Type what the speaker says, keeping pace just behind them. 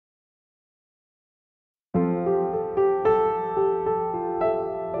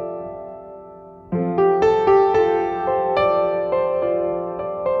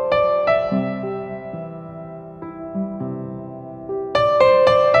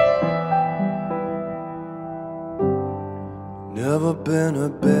Never been a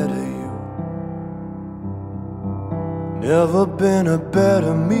better you, never been a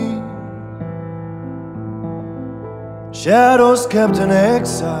better me. Shadows kept in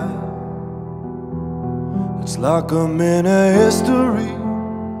exile, it's like I'm in a history.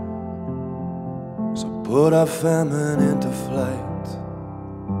 So put our famine into flight,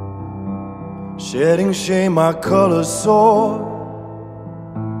 shedding shame our colors soar.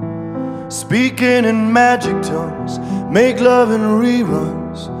 Speaking in magic tongues, make love in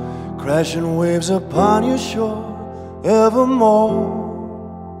reruns, crashing waves upon your shore evermore.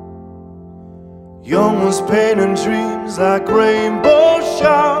 Young ones painting dreams like rainbow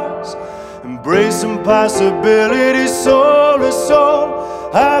showers, embracing possibilities soul to soul.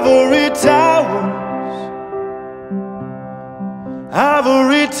 Ivory Towers,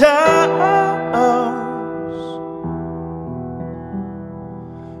 Ivory Towers.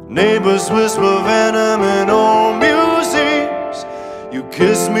 Neighbors whisper venom in old museums. You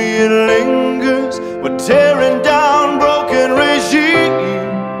kiss me, it lingers. We're tearing down broken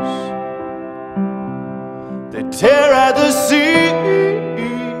regimes. They tear at the seams.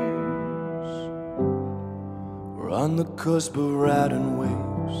 We're on the cusp of riding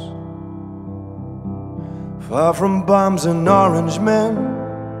waves, far from bombs and orange men.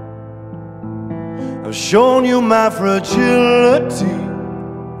 I've shown you my fragility,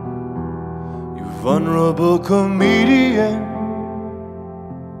 vulnerable comedian.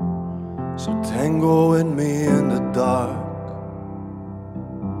 So tango with me in the dark,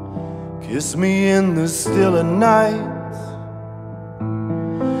 kiss me in the still of night,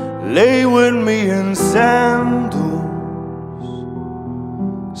 lay with me in sand dunes,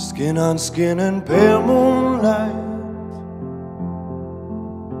 skin on skin in pale moonlight.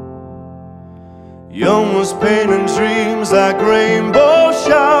 Young was painting dreams like rainbow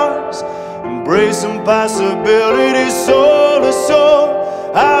showers, embracing possibilities soul to soul.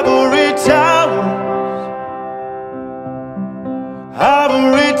 Ivory Towers,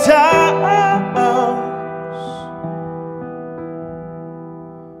 Ivory Towers.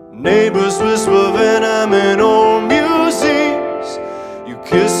 Neighbors whisper venom in old museums. You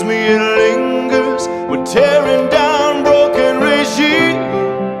kiss me, it lingers. We're tearing down broken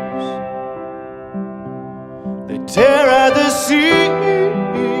regimes. They tear at the seams.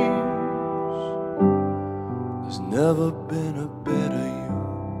 There's never been a better you,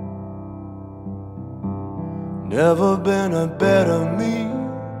 never been a better me.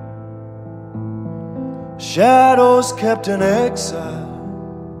 Shadows kept in exile,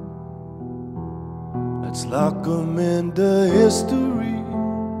 let's lock them into history.